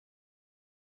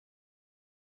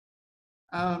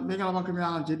Mega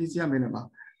JDC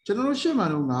General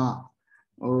Shema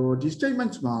the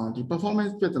statements the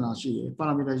performance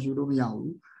parameter you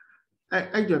do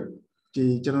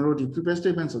the general the prepare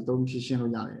statements of the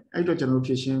patient I do general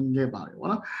patient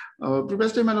prepare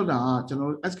statement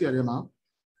general SQL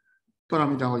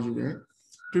parameter you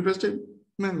prepare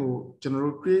statement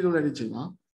general create already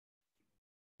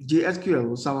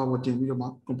GSQL server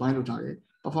combine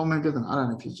performance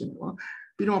patient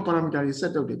parameter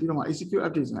set out the ACQ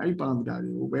updates and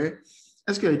parameter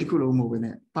SQL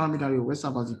parameter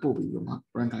server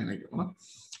runtime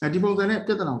and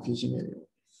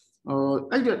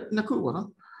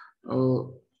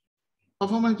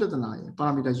performance parameter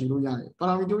parameter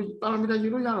parameter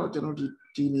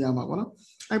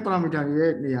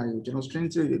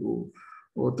strings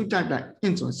or two type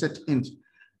int or set int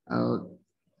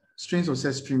strings or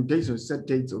set string dates or set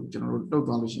dates of general load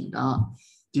valuation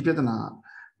depending on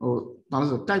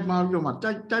type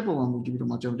type of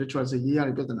literally say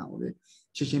year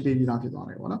chasing baby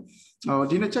dinner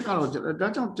check out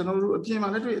that general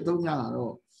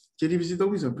JDBC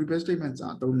those prepare statements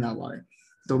are don't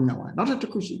not a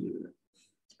cushy.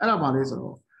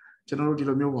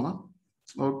 General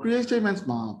or create statements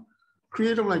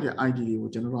create like the ID or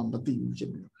general but the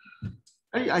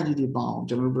IGD bound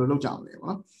general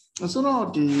so now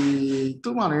the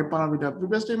two parameter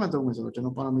prepare statement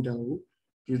general parameter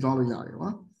you don't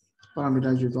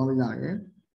parameter you don't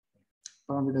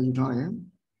parameter you don't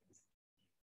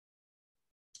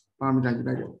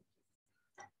parameter you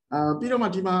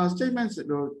statements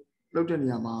looked in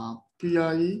Yama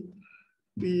PRE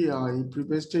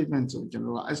prepare statements of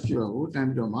general SQL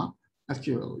time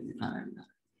SQL you can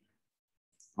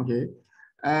okay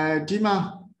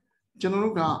Dima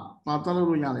general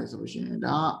Matalo Yale solution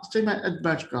statement at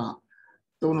batch car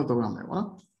don't know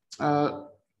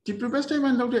the prepare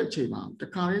statement looked at Chima the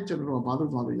current general Badu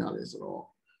Yale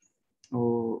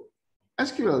or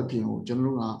SQL PO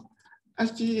general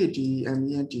SGAT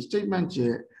MENT statement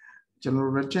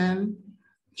general return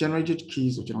generated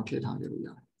keys of general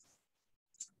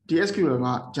the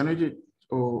SQL generated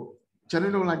or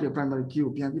general like a primary key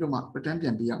return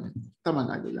can be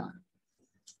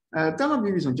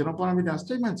general parameter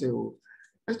statements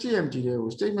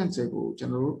SGMT statements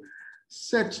general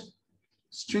set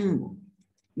string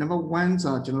number ones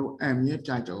are general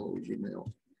title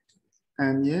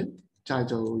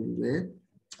title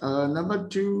number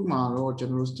two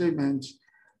general statement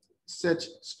set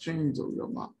strings of your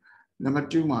mark. Number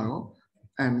two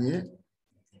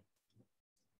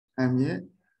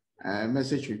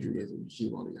message you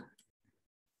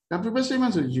the prepare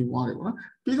statements you want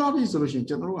it. Solution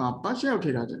general partial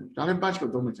batch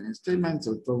statements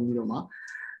of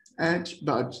and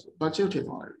but partial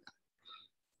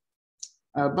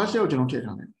partial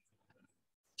general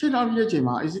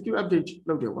ECQ update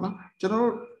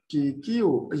general key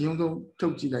you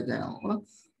told you like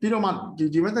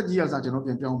the method years are general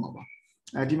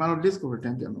demand disk over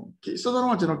 10 so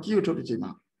the general key told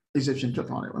the exception to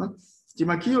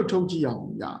the key told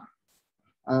you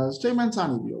statements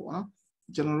are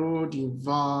general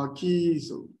the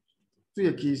keys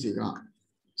three keys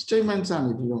statements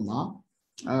are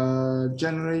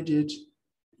generated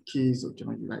keys of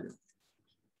general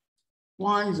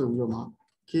why is of your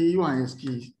key one is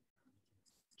keys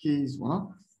keys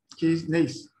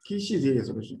next key is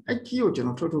solution a key or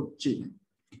general total G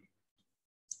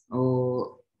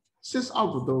or 6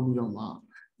 output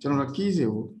general keys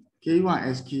K1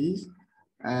 as keys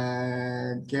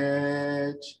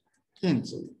get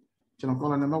hints general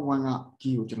column number 1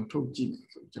 key or general total G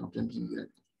general campaign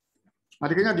I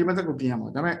think I demand to be a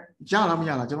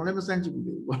Jalamia general never sent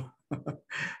you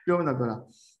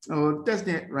test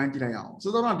it rank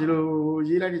so the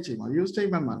one you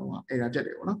statement manual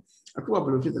a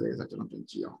couple of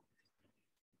the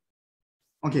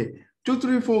okay 2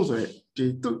 3 4 so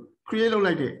to create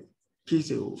like a key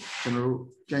general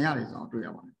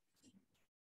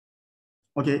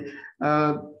okay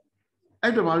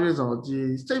after values of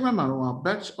the statement manual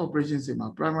batch operations in my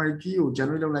primary key or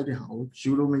general like how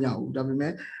you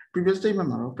previous statement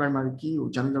manual primary key or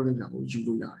general like how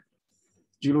you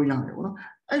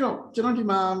I don't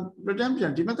general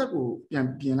redemption demand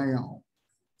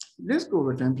let's go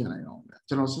redemption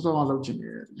general so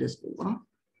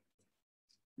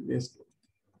let's go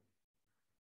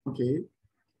okay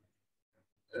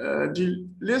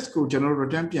let's go general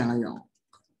redemption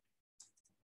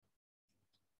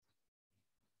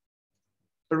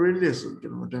release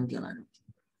general redemption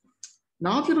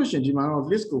now if you don't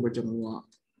let's go general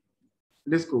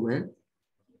let's go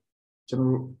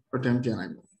general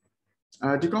redemption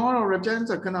the corner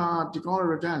returns are gonna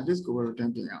return this go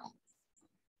return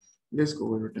list ကို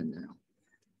ပဲတင်ပြရအောင်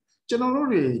ကျွန်တော်တို့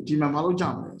တွေဒီမှာမလုပ်ကြ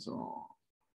ဘူးလေဆိုတော့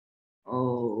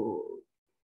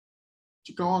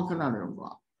ဒီကောင်ခဏလေး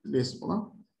ပေါ့ list ပေါ့နော်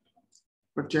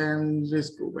pretend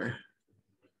list ကိုပဲ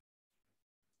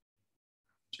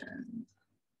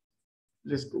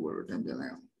list ကိုပဲတင်ပြလို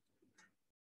က်အောင်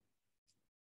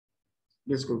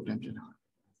list ကိုတင်ပြထား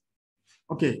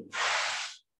okay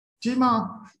ဒီမှာ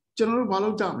ကျွန်တော်တို့ဘာလု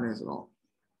ပ်ကြမလဲဆိုတော့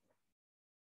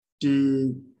ဒီ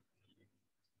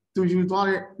သူယူသွား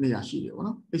တဲ့နေရာရှိတယ်ပေါ့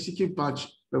နော် execute batch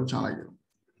လုပ်ချလိုက်တယ်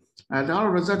ဒါ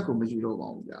တော့ result ကိုမယူတော့ပါ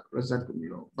ဘူးဗျ result ကိုမယူ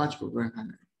တော့ batch ကို run ခိုင်း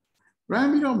တယ် run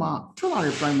ပြီးတော့မှထွက်လာ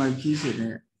တဲ့ primary key တွေ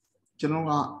နဲ့ကျွန်တော်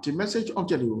ကဒီ message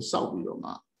object တွေကိုစောက်ပြီးတော့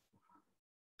မှ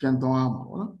ပြန်သွားရမှာ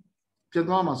ပေါ့နော်ပြန်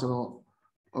သွားမှာဆိုတော့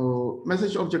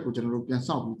message object ကိုကျွန်တော်တို့ပြန်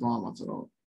စောက်ပြီးသွားရမှာဆိုတော့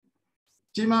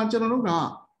ဒီမှာကျွန်တော်တို့က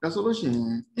ဒါဆိုလို့ရှိရ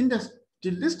င် index ဒီ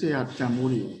list တွေကတန်ဖိုး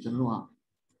တွေကိုကျွန်တော်တို့က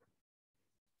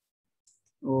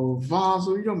var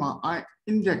ဆိုပြီးတော့မှ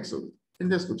index ဆို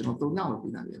index ကိုကျွန်တော်တုံ့ရလို့ပြ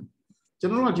တာလေကျွ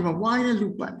န်တော်တို့ကဒီမှာ y နဲ့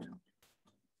loop ပတ်နေ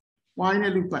တာ y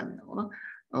နဲ့ loop ပတ်နေတာပေါ့နော်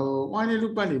y နဲ့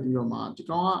loop ပတ်နေပြီးတော့မှဒီ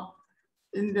ကောင်က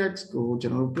index ကိုကျွ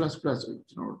န်တော်တို့ plus plus ဆို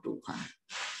ကျွန်တော်တို့တိုးခိုင်း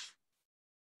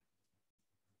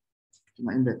ဒီ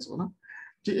မှာ index ပေါ့နော်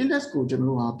ဒီ index ကိုကျွန်တော်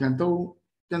တို့ကပြန်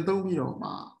သုံးပြီးတော့မှ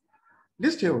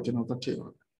list တွေကိုကျွန်တော်သတ်ထည့်ပါ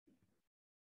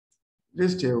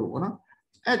list တွေကိုပေါ့နော်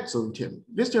add ဆိုထည့်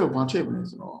list တွေကိုဘာထည့်မလဲ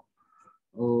ဆိုတော့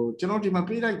ကျွန်တော်ဒီမှာ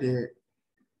ပေးလိုက်တဲ့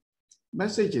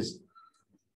messages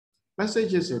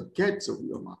get ဆို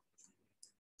ပြီးတော့မှ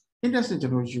index နဲ့ကျွ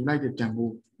န်တော်ယူလိုက်တဲ့တန်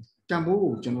ဖိုး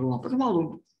ကိုကျွန်တော်တို့ကပထမဆုံး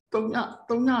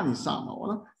3ညနေစမှာပေါ့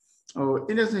နော်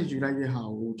index နဲ့ယူလိုက်တဲ့ဟာ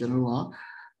ကိုကျွန်တော်တို့က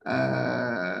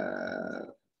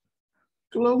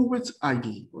clone with id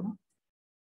ပေါ့နော်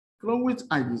clone with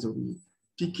id ဆိုပြီး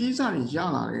ဒီ key စာတွေရ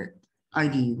လာတဲ့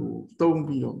id ကိုသုံး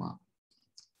ပြီးတော့မှ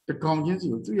တစ်ကောင်ချင်းစီ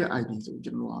ကိုသူ့ရဲ့ id ဆို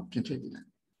ကျွန်တော်တို့ကပြင်ထည့်ပေးလိုက်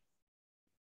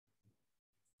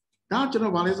ဒါကျွန်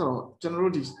တော်ဗာလဲဆိုတော့ကျွန်တော်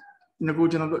တို့ဒီငါကို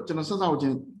ကျွန်တော်ဆက်စောက်ချ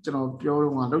င်းကျွန်တော်ပြော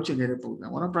တော့မှလုပ်ချင်ခဲ့တဲ့ပုံစံ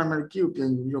ပေါ့နော် primary key ကိုပြန်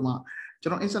ယူပြီးတော့မှကျွ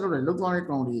န်တော် insert လုပ်တယ်လုပ်သွားတဲ့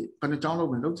ကောင်တွေဘယ်နှကြောင်းလု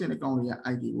ပ်မယ်လုပ်ချင်တဲ့ကောင်တွေရဲ့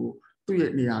id ကိုသူ့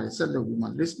ရဲ့နေရာတွေ set လုပ်ပြီးမှ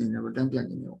list နေနဲ့ return ပြန်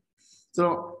နေတယ်ဆို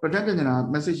တော့ return ပြန်နေတာ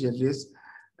message ရဲ့ list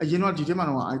အရင်တော့ဒီထဲမှာ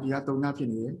တော့ id က3ညဖြစ်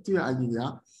နေတယ်သူ့ရဲ့ id က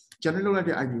generate လုပ်လိုက်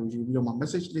တဲ့ id ကိုယူပြီးတော့မှ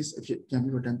message list အဖြစ်ပြန်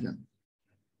ပြီး return ပြန်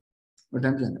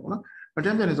တယ်ပေါ့နော်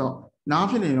return ပြန်နေဆိုတော့နား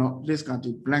ဖြစ်နေတော့ list ကဒီ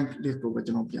blank list ကိုပဲ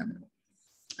ကျွန်တော်ပြန်တယ်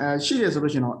ရှိတယ်ဆို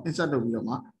လို့ရှိရင်တော့ insert လုပ်ပြီးတော့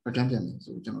မှ return ပြန်မယ်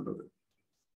ဆိုကျွန်တော်လုပ်တယ်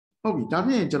ဟုတ်ပြီဒါ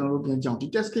ဖြင့်ကျွန်တော်တို့ပြန်ကြအောင်ဒီ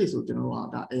test case ကိုကျွန်တော်တို့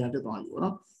ကဒါ error တက်သွားပြီပေါ့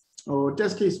နော်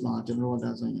test case မှာကျွန်တော်တို့က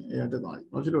ဒါဆိုရင် error တက်သွားပြီ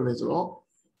ဘာဖြစ်လို့လဲဆိုတော့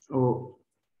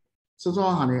စောစော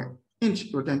ဟာနဲ့ int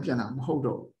return ပြန်တာမဟုတ်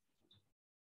တော့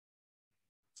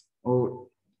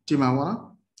ဒီမှာပေါ့နော်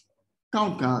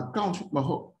count မ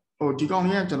ဟုတ်ဒီကောင်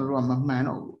လေးကကျွန်တော်တို့ကမမှန်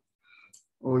တော့ဘူး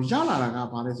ရလာတာက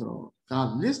ဘာလဲဆိုတော့ဒါ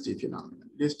list တွေဖြစ်လာမယ်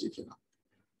list တွေဖြစ်လာ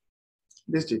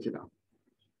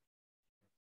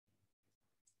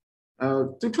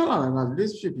သူထွက်လာတာက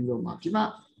list ဖြစ်ပြီးတော့မှဒီမှာ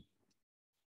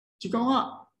ဒီကောင်က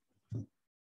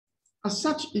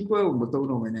assert equal ကိုမသုံး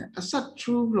တော့ဘဲနဲ့ assert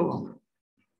true လုပ်အောင်လို့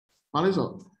ဘာလဲဆို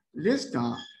တော့ list က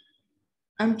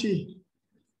empty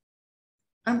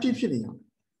ဖြစ်နေရမယ်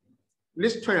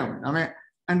list ထွက်ရမယ်ဒါပေမဲ့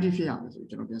empty ဖြစ်ရမယ်ဆို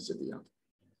ကျွန်တော်ပြန်စစ်ပြရအောင်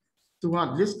သူက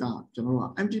list ကကျွန်တော်တို့က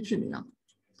empty ဖြစ်နေရမယ်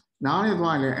နားနဲ့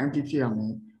သွားရင်လည်း empty ဖြစ်ရမ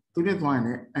ယ်သူနဲ့သွားရင်လ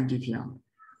ည်း empty ဖြစ်ရမယ်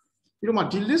ပြီးတော့မှ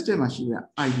ဒီ list ထဲမှာရှိတဲ့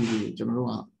id တွေကိုကျွန်တော်တို့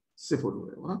ကစစ်ဖို့လို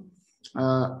တယ်ပေါ့နော်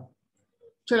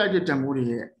ချက်လိုက်တဲ့တန်ဖိုးတွေ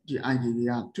ရဲ့ဒီ id တွေ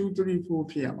က234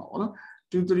ဖြစ်ရမှာပေါ့နော်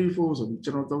234ဆိုပြီးကျွ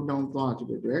န်တော်3တောင်းသွားကြည့်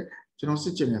တဲ့အတွက်ကျွန်တော်စ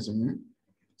စ်ချင်တယ်ဆိုရင်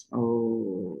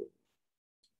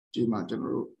ဒီမှာကျွန်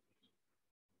တော်တို့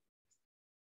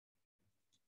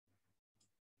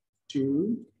2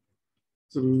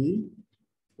 3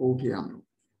 4ဖြစ်ရမယ်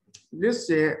list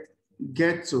ရဲ့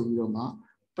get ဆိုပြီးတော့မှ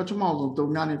ပထမဆုံး3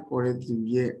ညနဲ့ခေါ်တဲ့သူ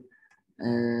ရဲ့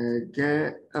get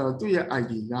သူ့ရဲ့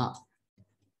id က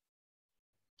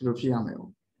ဒီလိုဖြစ်ရမယ်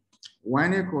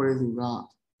1နဲ့ခေါ်တဲ့သူက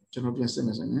ကျွန်တော်ပြန်စစ်မ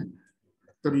ယ်ဆိုရင်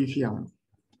3ဖြစ်ရမယ်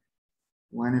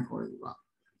1နဲ့ခေါ်တဲ့သူက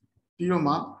ပြီးတော့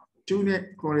မှ2နဲ့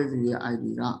ခေါ်တဲ့သူရဲ့ id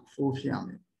က4ဖြစ်ရမ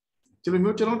ယ်ဒီလို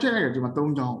မျိုးကျွန်တော်ထည့်လိုက်တယ်ဒီမှာ3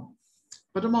ချောင်း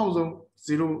ပထမဆုံး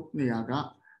0နေရာက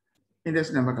index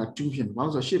number က2ဖြစ်တယ်ဘာ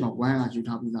လို့ဆိုတော့ရှေ့မှာ1ကယူ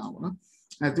ထားပြီးသားပေါ့နော်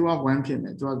သူက1ဖြစ်မ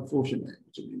ယ်သူက4ဖြစ်မယ်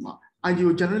ဒီလိုမှာ id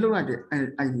ကို generate လုပ်လိုက်တဲ့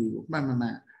id ကိုမှန်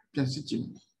ပြန်စစ်ကြည့်မ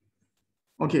ယ်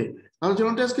okay ဒါဆိုကျွန်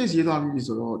တော် test case ရေးသွားပြီ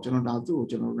ဆိုတော့ကျွန်တော်ဒါသူ့ကို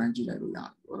ကျွန်တော် run ကြည့်လိုက်လို့ရတယ်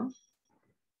ပေါ့နော်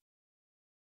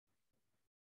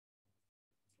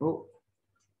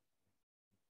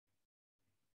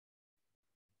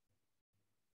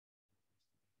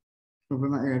ဟုတ်ဘ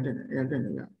ယ်မှာ error တက်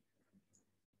နေရ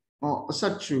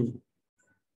assert true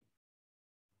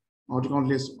ဒီကောင်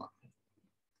list ပါ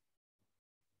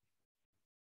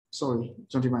sorry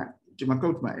ကျွန်တော်ဒီ ဒီမှာ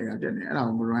code မှာ error တက်နေအဲ့ဒါ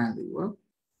ကိုမ run ရသေးဘူး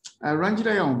နော်run ကြည့်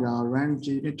လိုက်အောင်ဗျာ run ကြ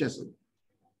ည့်နေတက်ဆို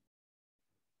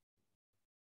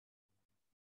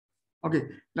okay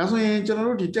ဒါဆိုရင်ကျွန်တော်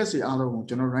တို့ဒီ test တွေအားလုံးကို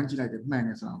ကျွန်တော် run ကြည့်လိုက်တယ်မှန်တ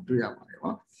ယ်ဆိုတာတွေ့ရပါတယ်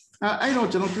ပေါ့အဲ့တော့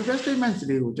ကျွန်တော် prepare statement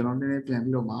လေးကိုကျွန်တော်နည်းနည်းပြန်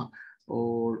ပြီးတော့မှ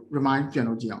remind ပြန်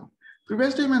လုပ်ကြည့်အောင်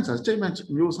prepare statement ဆိုတာ statement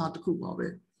မျိုးစားတစ်ခုပါပဲ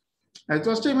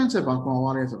သူ statement ဆက်ပါကွာ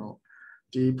သွားတယ်ဆိုတော့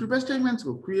ဒီ prepare statements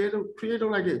ကို create လု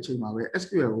ပ်လိုက်တဲ့အချိန်မှာပဲ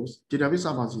SQL ကို database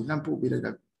server စီလှမ်းပို့ပေးလိုက်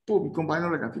တာပို့ပြီး combine လု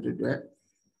ပ်လိုက်တာဖြစ်တဲ့အတွက်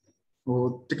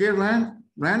တကယ် run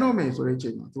လုပ်မယ်ဆိုတဲ့အချိ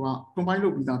န်မှာသူက combine လု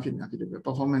ပ်ပြီးသားဖြစ်နေတာဖြစ်တဲ့အတွက်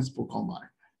performance ပိုကောင်းပါတ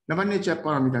ယ်နံပါတ်2ချက်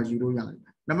parameter ယူလို့ရတယ်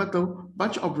နံပါတ်3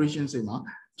 batch operations တွေမှာ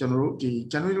ကျွန်တော်တို့ဒီ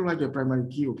generate လုပ်လိုက်တဲ့ primary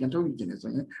key ကိုပြန်ထုတ်ယူခြင်းနဲ့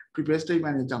ဆိုရင် prepare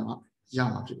statement နဲ့ကြာမှရ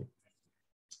မှာဖြစ်တယ်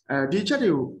ဒီချက်တွေ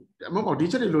ကိုမဟုတ်ပါဘူးဒီ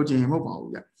ချက်တွေလိုချင်ရင်မဟုတ်ပါ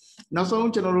ဘူးဗျနောက်ဆုံး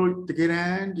ကျွန်တော်တို့တကယ်တ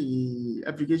မ်းဒီ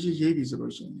application ရေးပြီဆို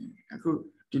လို့ရှိရင်အခု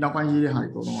ဒီနောက်ပိုင်းရေးတဲ့ဟာတွေ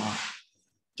အကုန်လုံးက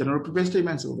ကျွန်တော်တို့ prepare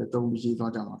statement ဆိုပဲသုံးပြီးရေး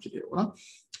သွားကြမှာဖြစ်တယ်ပေါ့နော်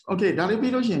okay ဒါလေး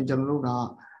ပြီးလို့ရှိရင်ကျွန်တော်တို့က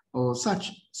search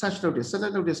လုပ်တဲ့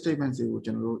select လုပ်တဲ့ statement တွေကို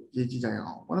ကျွန်တော်တို့ရေးကြည့်ကြရ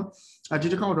အောင်ပေါ့နော်ဒီ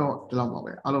တစ်ခေါက်တော့ဒီလောက်ပါ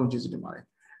ပဲအားလုံးကျေးဇူးတင်ပါတယ်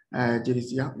JDC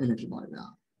ကလည်းဖြစ်ပါတယ်ဗျာ